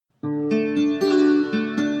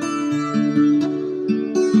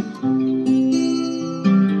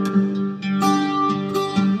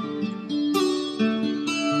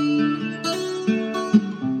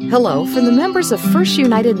Hello from the members of First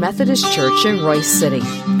United Methodist Church in Royse City.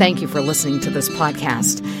 Thank you for listening to this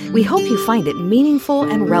podcast. We hope you find it meaningful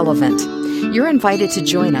and relevant. You're invited to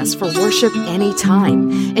join us for worship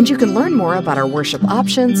anytime, and you can learn more about our worship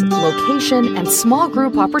options, location, and small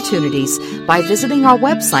group opportunities by visiting our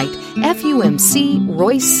website,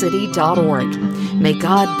 fumcroysecity.org. May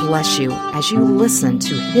God bless you as you listen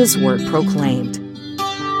to His Word proclaimed.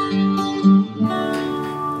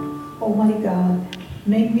 Almighty God,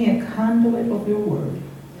 make me a conduit of your word.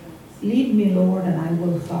 Lead me, Lord, and I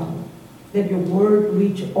will follow. Let your word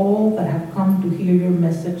reach all that have come to hear your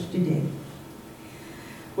message today.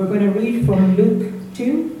 We're going to read from Luke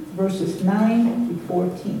 2, verses 9 to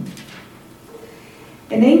 14.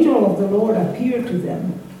 An angel of the Lord appeared to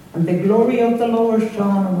them, and the glory of the Lord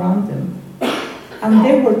shone around them, and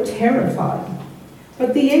they were terrified.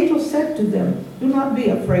 But the angel said to them, "Do not be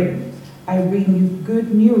afraid. I bring you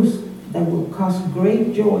good news that will cause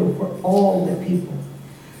great joy for all the people.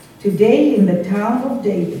 Today in the town of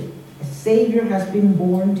David, a Savior has been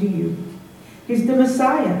born to you. He's the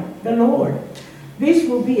Messiah, the Lord. This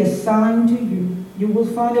will be a sign to you. You will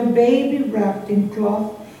find a baby wrapped in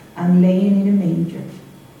cloth and laying in a manger."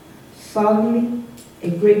 Suddenly, a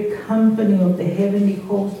great company of the heavenly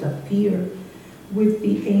host appeared with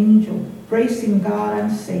the angel, praising God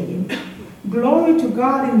and saying, "Glory to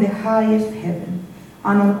God in the highest heaven,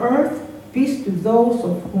 and on earth peace to those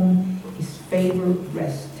of whom his favor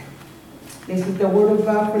rests." This is the word of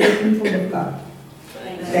God for the people of God.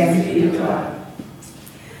 Thanks be to God.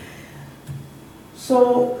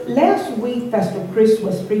 So last week, Pastor Chris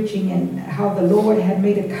was preaching and how the Lord had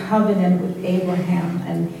made a covenant with Abraham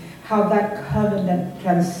and how that covenant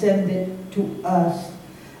transcended to us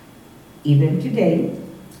even today.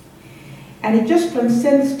 And it just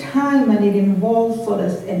transcends time, and it involves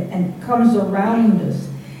us and comes around us.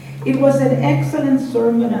 It was an excellent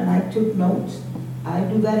sermon, and I took notes. I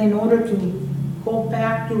do that in order to go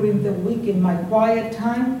back during the week in my quiet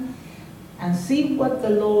time and see what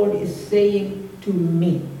the Lord is saying to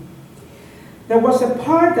me. There was a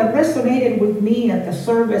part that resonated with me at the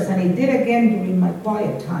service, and it did again during my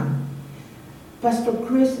quiet time. Pastor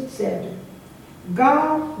Chris said,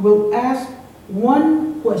 "God will ask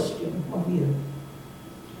one question of you."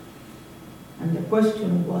 And the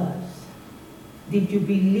question was, did you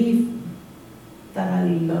believe that I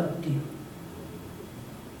loved you?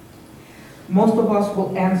 Most of us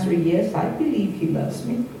will answer, yes, I believe he loves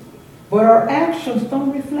me. But our actions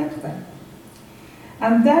don't reflect that.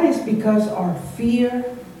 And that is because our fear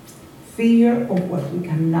of what we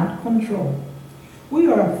cannot control. We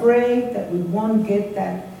are afraid that we won't get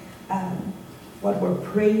that, what we're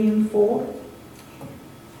praying for.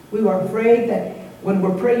 We are afraid that when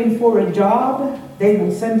we're praying for a job, they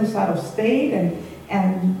will send us out of state,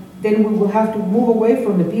 and then we will have to move away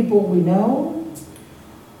from the people we know.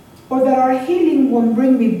 Or that our healing won't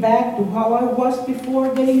bring me back to how I was before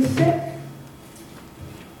getting sick.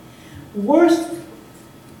 Worse,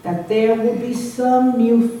 that there will be some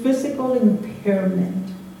new physical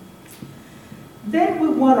impairment. Then we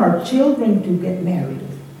want our children to get married.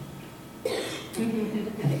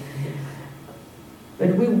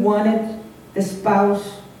 But we wanted the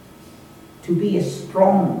spouse to be a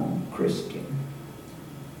strong Christian.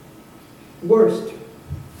 Worst,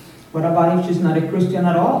 what about if she's not a Christian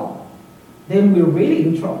at all? Then we're really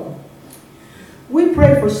in trouble. We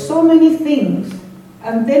pray for so many things,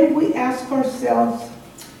 and then we ask ourselves,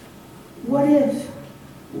 what if?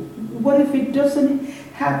 What if it doesn't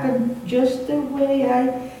happen just the way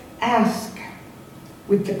I ask?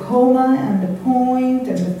 With the comma and the point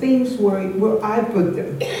and the things where I put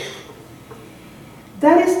them.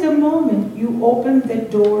 That is the moment you open the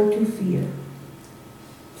door to fear.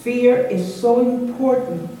 Fear is so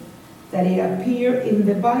important that it appears in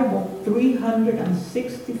the Bible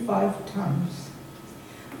 365 times.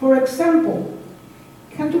 For example,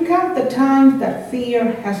 can you count the times that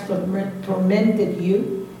fear has tormented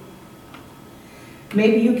you?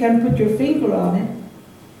 Maybe you can put your finger on it.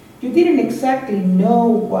 You didn't exactly know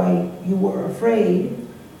why you were afraid,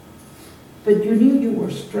 but you knew you were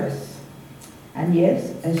stressed. And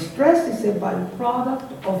yes, stress is a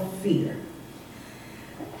byproduct of fear.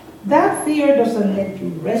 That fear doesn't let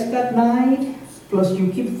you rest at night, plus you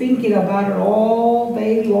keep thinking about it all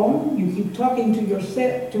day long. You keep talking to your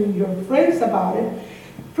friends about it,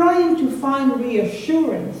 trying to find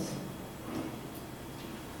reassurance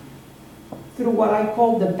through what I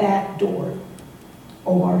call the back door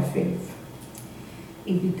of our faith.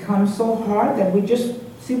 It becomes so hard that we just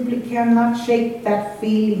simply cannot shake that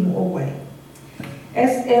feeling away.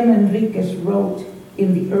 S.M. Enriquez wrote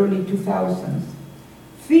in the early 2000s,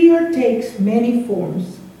 "Fear takes many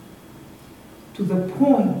forms, to the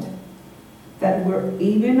point that we're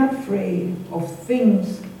even afraid of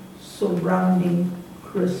things surrounding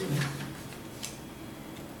Christmas.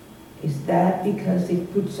 Is that because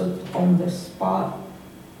it puts us on the spot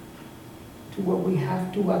to where we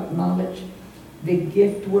have to acknowledge the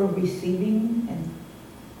gift we're receiving and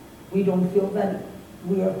we don't feel that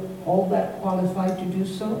we are all that qualified to do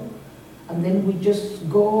so? And then we just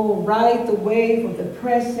go right away for the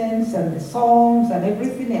presents and the songs and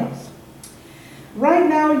everything else. Right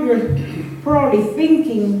now you're probably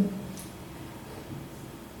thinking,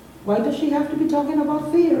 why does she have to be talking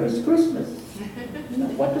about fear? It's Christmas.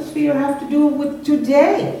 What does fear have to do with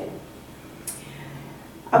today?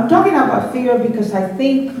 I'm talking about fear because I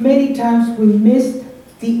think many times we missed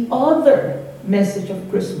the other message of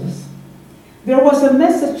Christmas. There was a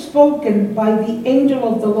message spoken by the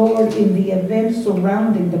angel of the Lord in the events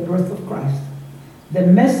surrounding the birth of Christ. The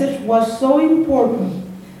message was so important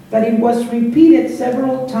that it was repeated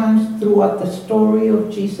several times throughout the story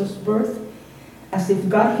of Jesus' birth, as if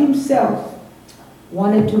God himself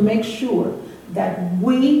wanted to make sure that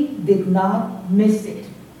we did not miss it.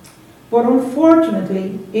 But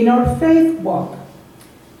unfortunately, in our faith walk,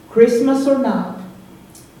 Christmas or not,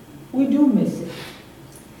 we do miss it.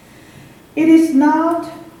 It is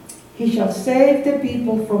not, he shall save the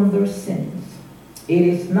people from their sins. It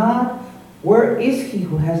is not, where is he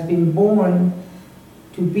who has been born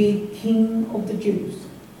to be King of the Jews?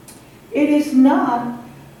 It is not,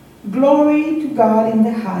 glory to God in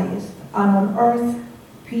the highest, and on earth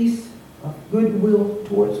peace of goodwill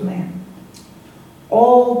towards man.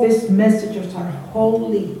 All these messages are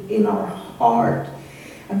holy in our heart,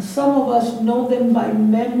 and some of us know them by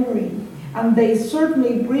memory, and they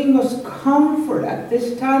certainly bring us comfort at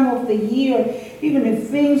this time of the year, even if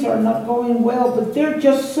things are not going well, but they're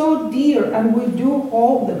just so dear, and we do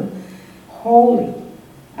hold them holy,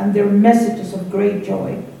 and they're messages of great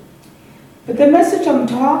joy. But the message I'm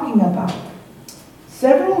talking about,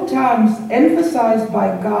 several times emphasized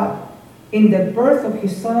by God in the birth of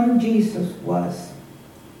his son Jesus, was,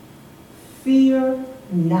 fear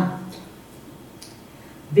not.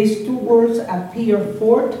 These two words appear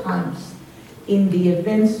 4 times in the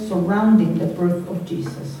events surrounding the birth of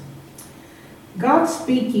Jesus. God,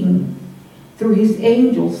 speaking through his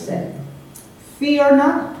angel, said, fear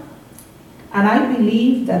not. And I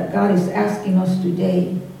believe that God is asking us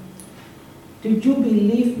today, did you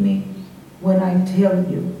believe me when I tell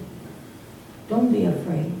you? Don't be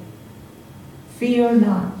afraid. Fear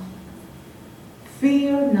not.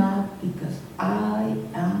 Fear not, because I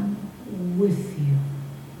am with you.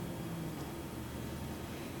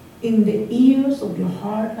 In the ears of your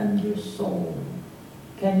heart and your soul,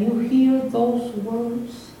 can you hear those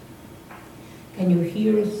words? Can you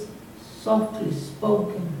hear it softly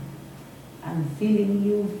spoken and filling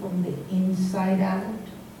you from the inside out?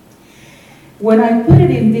 When I put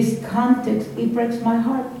it in this context, it breaks my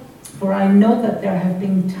heart, for I know that there have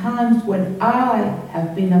been times when I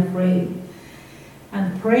have been afraid.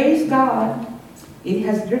 And praise God, it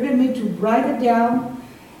has driven me to write it down,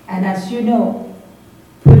 and as you know,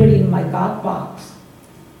 put it in my God box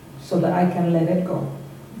so that I can let it go.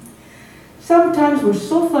 Sometimes we're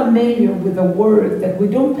so familiar with a word that we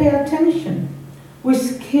don't pay attention. We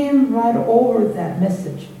skim right over that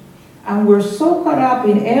message. And we're so caught up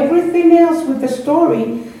in everything else with the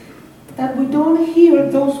story that we don't hear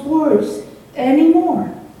those words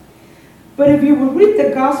anymore. But if you will read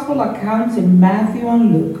the gospel accounts in Matthew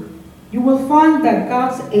and Luke, you will find that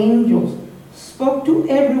God's angels spoke to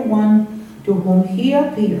everyone to whom he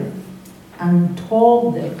appeared and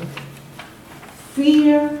told them,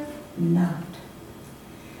 fear not.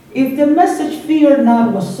 If the message fear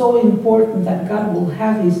not was so important that God will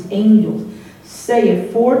have his angels say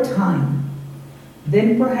it 4 times,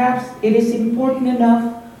 then perhaps it is important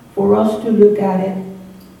enough for us to look at it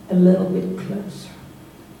a little bit closer.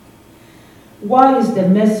 Why is the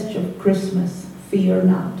message of Christmas fear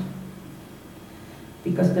not?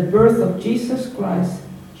 Because the birth of Jesus Christ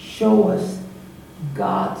shows us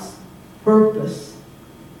God's purpose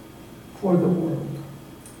for the world.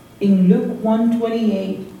 In Luke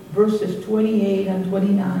 1:28, verses 28 and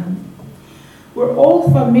 29, we're all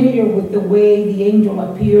familiar with the way the angel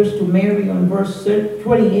appears to Mary on verse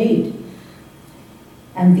 28.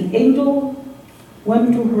 And the angel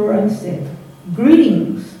went to her and said,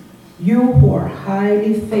 greetings, you who are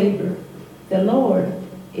highly favored. The Lord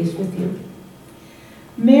is with you.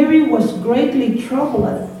 Mary was greatly troubled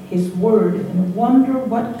at his word and wondered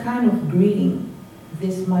what kind of greeting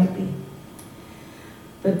this might be.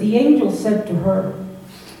 But the angel said to her,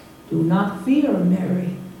 do not fear,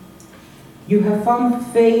 Mary. You have found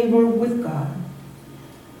favor with God.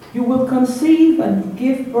 You will conceive and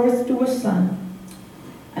give birth to a son,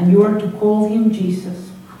 and you are to call him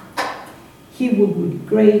Jesus. He will be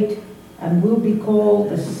great and will be called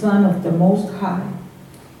the Son of the Most High.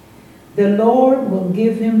 The Lord will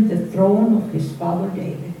give him the throne of his father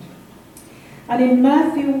David. And in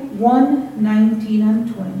Matthew 1:19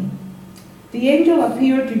 and 20, the angel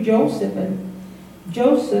appeared to Joseph, and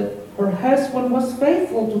Joseph, her husband, was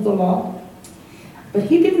faithful to the law, but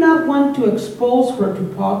he did not want to expose her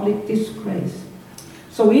to public disgrace.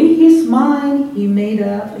 So in his mind,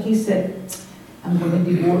 he said, I'm going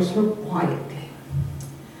to divorce her quietly.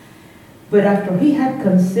 But after he had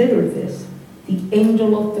considered this, the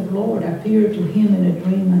angel of the Lord appeared to him in a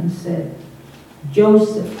dream and said,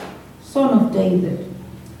 Joseph, son of David,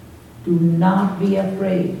 do not be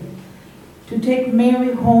afraid to take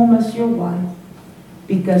Mary home as your wife,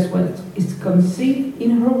 because what is conceived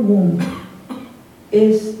in her womb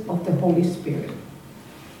is of the Holy Spirit.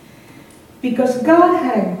 Because God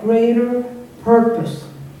had a greater purpose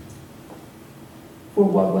for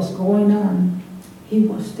what was going on, he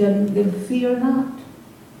was telling them, fear not.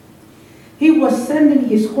 He was sending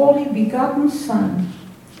his holy begotten Son.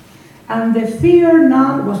 And the fear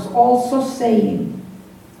not was also saying,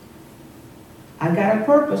 I got a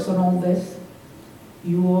purpose on all this.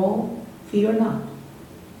 You all fear not.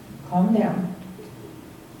 Calm down.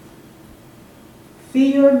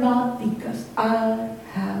 Fear not, because I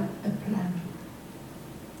have a plan.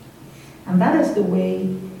 And that is the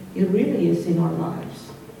way it really is in our lives.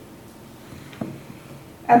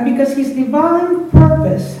 And because his divine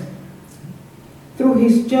purpose through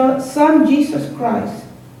his Son Jesus Christ,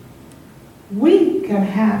 we can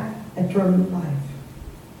have eternal life.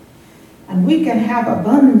 And we can have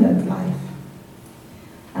abundant life.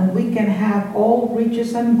 And we can have all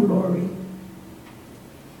riches and glory.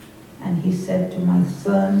 And he said to my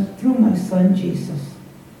son, through my Son Jesus,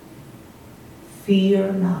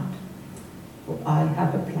 fear not, for I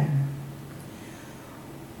have a plan.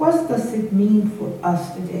 What does it mean for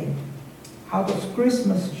us today? How does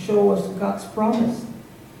Christmas show us God's promise?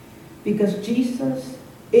 Because Jesus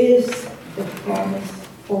is the promise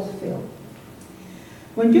fulfilled.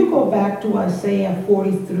 When you go back to Isaiah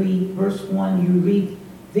 43, verse 1, you read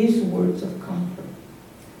these words of comfort.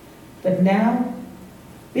 But now,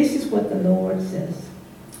 this is what the Lord says.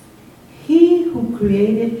 He who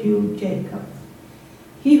created you, Jacob,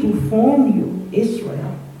 he who formed you,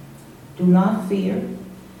 Israel, do not fear,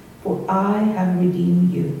 for I have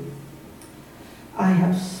redeemed you. I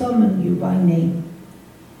have summoned you by name.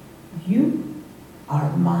 You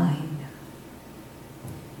are mine.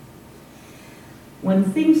 When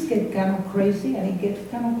things get kind of crazy, and it gets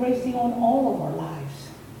kind of crazy on all of our lives,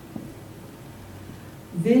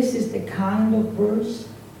 this is the kind of verse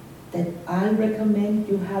that I recommend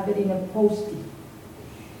you have it in a post-it,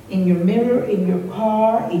 in your mirror, in your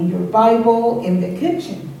car, in your Bible, in the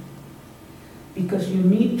kitchen, because you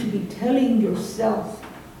need to be telling yourself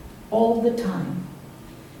all the time.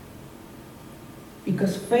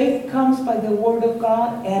 Because faith comes by the Word of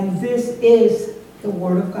God, and this is the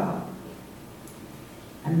Word of God.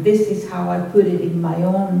 And this is how I put it in my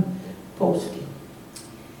own post-it.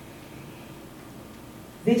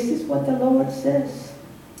 This is what the Lord says.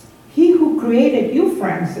 He who created you,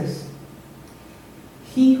 Francis.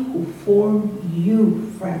 He who formed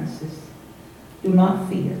you, Francis. Do not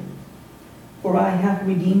fear, for I have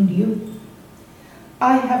redeemed you.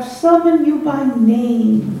 I have summoned you by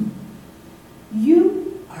name.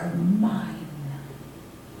 You are mine.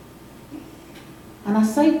 And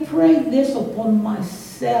as I pray this upon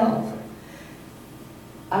myself,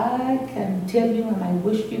 I can tell you, and I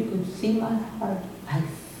wish you could see my heart, I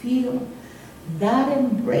feel that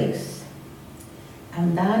embrace.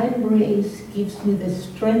 And that embrace gives me the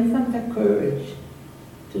strength and the courage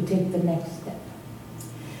to take the next step.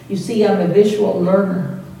 You see, I'm a visual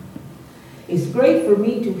learner. It's great for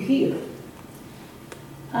me to hear.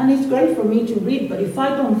 And it's great for me to read, but if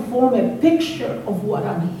I don't form a picture of what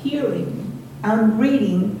I'm hearing and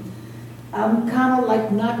reading, I'm kind of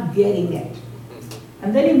like not getting it.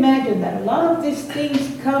 And then imagine that a lot of these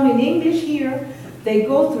things come in English here, they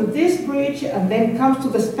go through this bridge and then comes to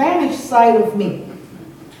the Spanish side of me.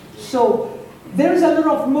 So there's a lot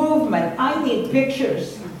of movement. I need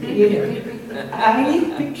pictures. You know. I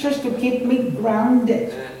need pictures to keep me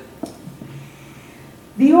grounded.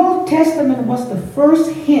 The Old Testament was the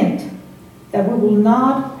first hint that we will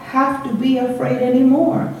not have to be afraid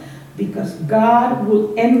anymore, because God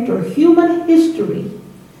will enter human history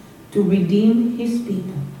to redeem his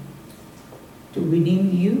people. To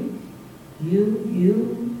redeem you.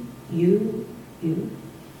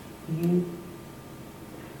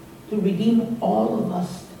 To redeem all of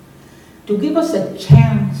us to give us a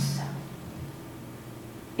chance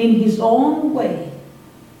in His own way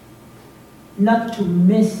not to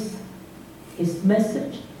miss His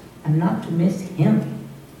message and not to miss Him.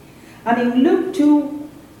 And in Luke 2,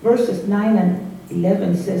 verses 9 and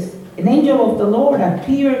 11 says, an angel of the Lord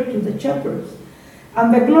appeared to the shepherds,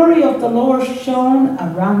 and the glory of the Lord shone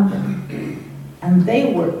around them, and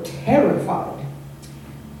they were terrified.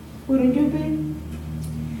 Wouldn't you be?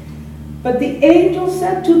 But the angel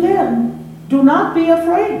said to them, do not be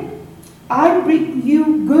afraid. I bring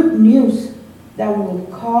you good news that will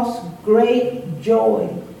cause great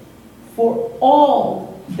joy for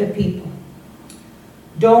all the people.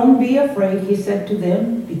 Don't be afraid, he said to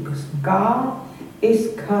them, because God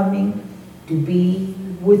is coming to be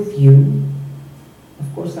with you.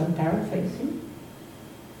 Of course, I'm paraphrasing.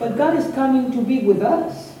 But God is coming to be with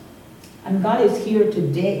us. And God is here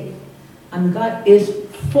today. And God is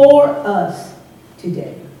for us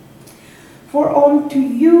today. For unto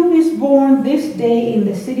you is born this day in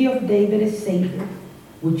the city of David a Savior,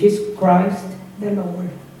 which is Christ the Lord.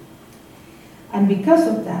 And because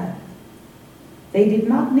of that, they did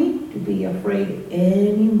not need to be afraid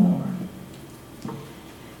anymore.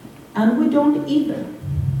 And we don't either.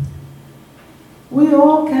 We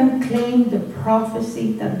all can claim the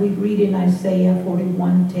prophecy that we read in Isaiah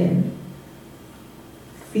 41:10.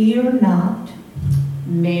 Fear not,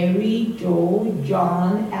 Mary, Joe,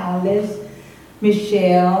 John, Alice,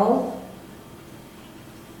 Michelle,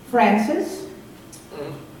 Francis.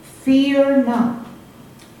 Fear not,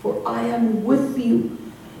 for I am with you.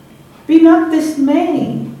 Be not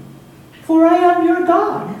dismayed, for I am your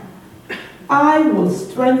God. I will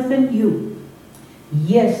strengthen you.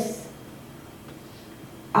 Yes,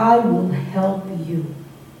 I will help you.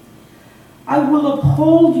 I will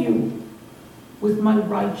uphold you with my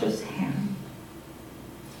righteous hand.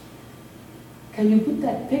 Can you put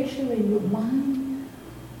that picture in your mind?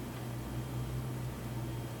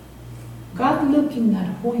 God looking at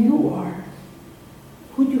who you are,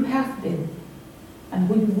 who you have been, and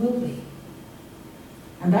who you will be.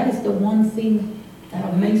 And that is the one thing that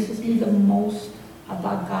amazes me the most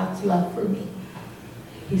about God's love for me.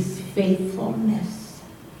 His faithfulness.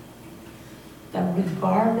 That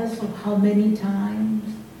regardless of how many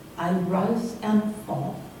times I rise and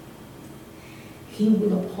fall, He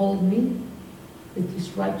will uphold me with His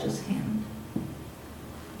righteous hand.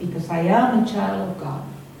 Because I am a child of God.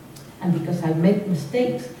 And because I make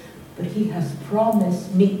mistakes, but He has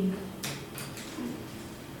promised me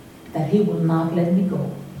that He will not let me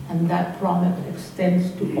go. And that promise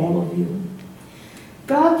extends to all of you.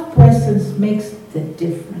 God's presence makes the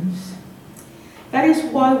difference. That is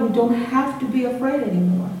why we don't have to be afraid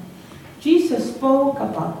anymore. Jesus spoke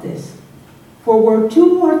about this. For where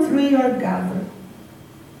 2 or 3 are gathered,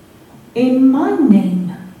 in my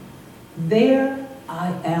name, there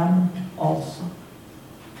I am also.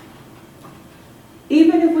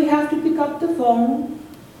 Even if we have to pick up the phone,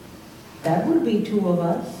 that would be 2 of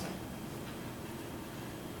us.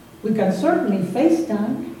 We can certainly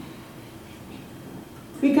FaceTime.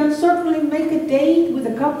 We can certainly make a date with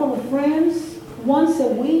a couple of friends once a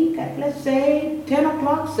week at, let's say, 10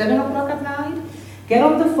 o'clock, 7 o'clock at night. Get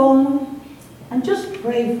on the phone and just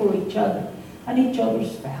pray for each other and each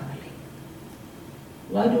other's family.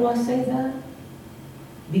 Why do I say that?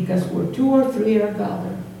 Because where 2 or 3 are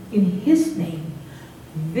gathered in His name,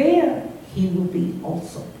 there He will be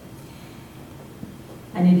also.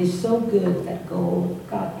 And it is so good that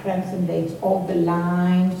God transcends all the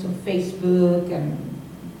lines of Facebook and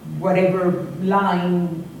whatever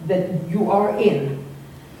line that you are in.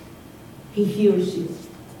 He hears you.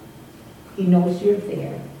 He knows you're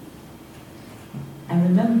there. And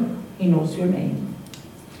remember, He knows your name.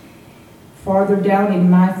 Farther down in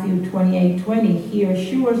Matthew 28:20, He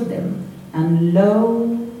assures them, and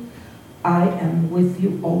lo, I am with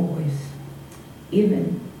you always,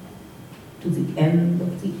 even to the end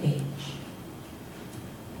of the age.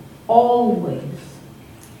 Always.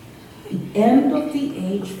 The end of the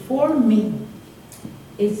age for me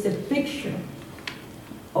is a picture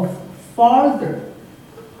of farther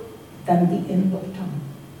than the end of time.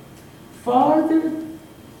 Farther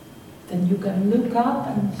than you can look up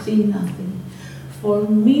and see nothing. For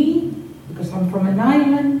me, because I'm from an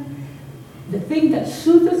island, the thing that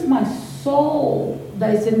soothes my soul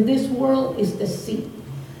that is in this world is the sea.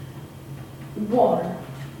 Water,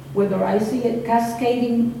 whether I see it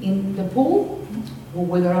cascading in the pool or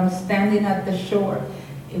whether I'm standing at the shore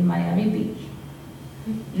in Miami Beach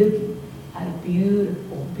looking at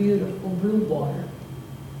beautiful, beautiful blue water.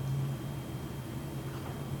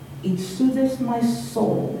 It soothes my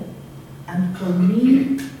soul, and for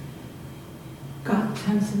me God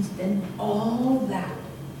transcends all that.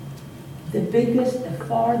 The biggest, the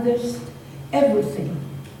farthest, everything.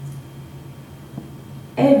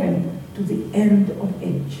 Even to the end of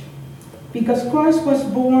age. Because Christ was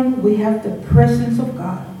born, we have the presence of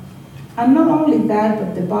God. And not only that,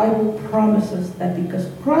 but the Bible promises that because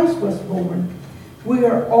Christ was born, we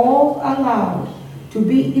are all allowed to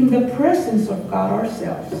be in the presence of God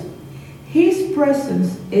ourselves. His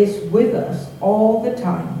presence is with us all the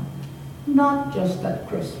time, not just at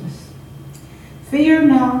Christmas. Fear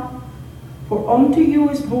not, for unto you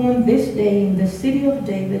is born this day in the city of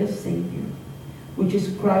David a Savior, which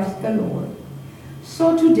is Christ the Lord.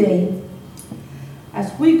 So today,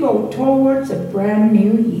 as we go towards a brand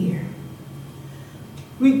new year,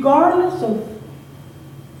 regardless of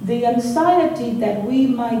the anxiety that we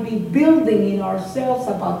might be building in ourselves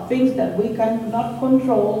about things that we cannot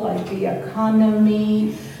control, like the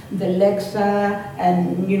economy, the Alexa,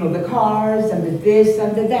 and the cars, and the this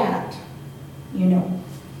and the that,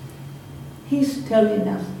 He's telling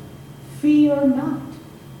us, fear not,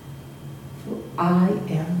 for I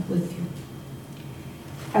am with you.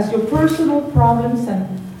 As your personal problems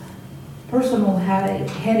and personal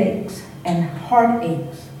headaches and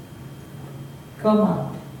heartaches come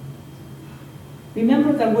up,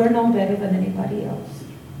 remember that we're no better than anybody else.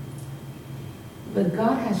 But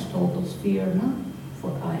God has told us, fear not,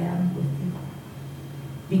 for I am with you.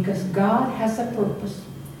 Because God has a purpose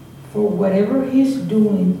for whatever He's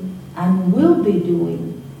doing and will be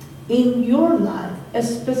doing in your life,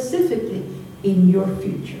 specifically in your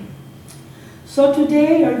future. So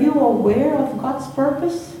today, are you aware of God's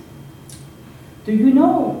purpose? Do you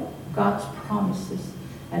know God's promises?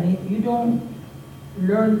 And if you don't,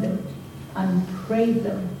 learn them and pray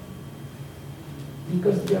them,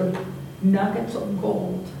 because they're nuggets of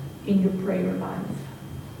gold in your prayer life.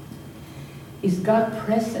 Is God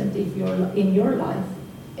present in your life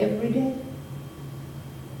every day?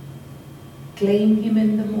 Claim Him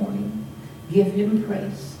in the morning, give Him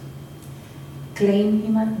praise. Claim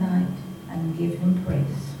Him at night and give Him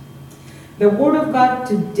praise. The word of God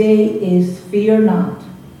today is, fear not.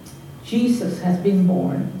 Jesus has been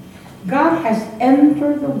born. God has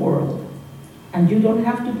entered the world, and you don't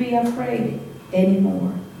have to be afraid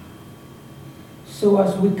anymore. So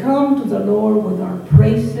as we come to the Lord with our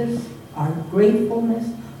praises, our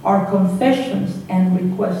gratefulness, our confessions and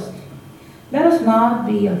requests, let us not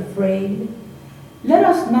be afraid. Let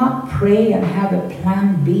us not pray and have a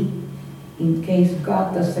plan B in case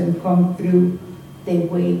God doesn't come through the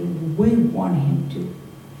way we want Him to.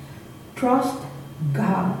 Trust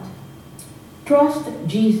God. Trust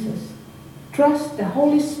Jesus. Trust the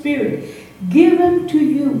Holy Spirit given to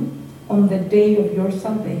you on the day of your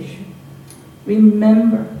salvation.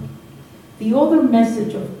 Remember, the other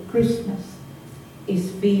message of Christmas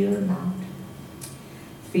is fear not.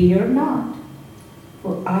 Fear not,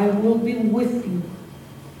 for I will be with you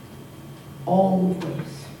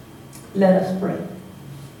always. Let us pray.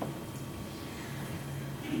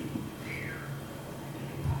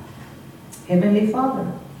 Heavenly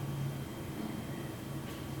Father,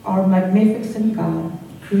 our magnificent God,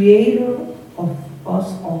 Creator of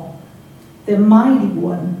us all, the Mighty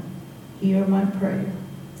One, hear my prayer.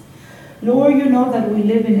 Lord, you know that we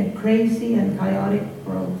live in a crazy and chaotic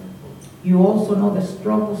world. You also know the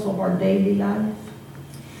struggles of our daily life.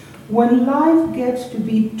 When life gets to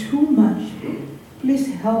be too much,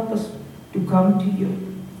 please help us to come to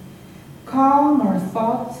you. Calm our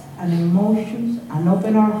thoughts and emotions and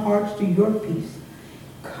open our hearts to your peace,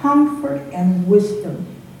 comfort and wisdom,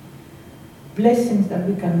 blessings that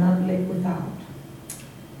we cannot live without.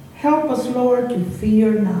 Help us, Lord, to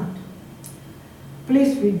fear not.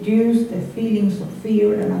 Please reduce the feelings of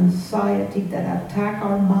fear and anxiety that attack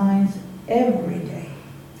our minds every day.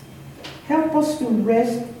 Help us to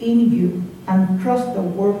rest in you and trust the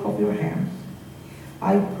work of your hands.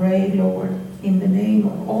 I pray, Lord, in the name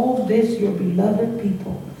of all this, your beloved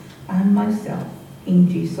people and myself, in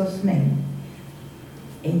Jesus' name.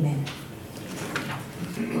 Amen.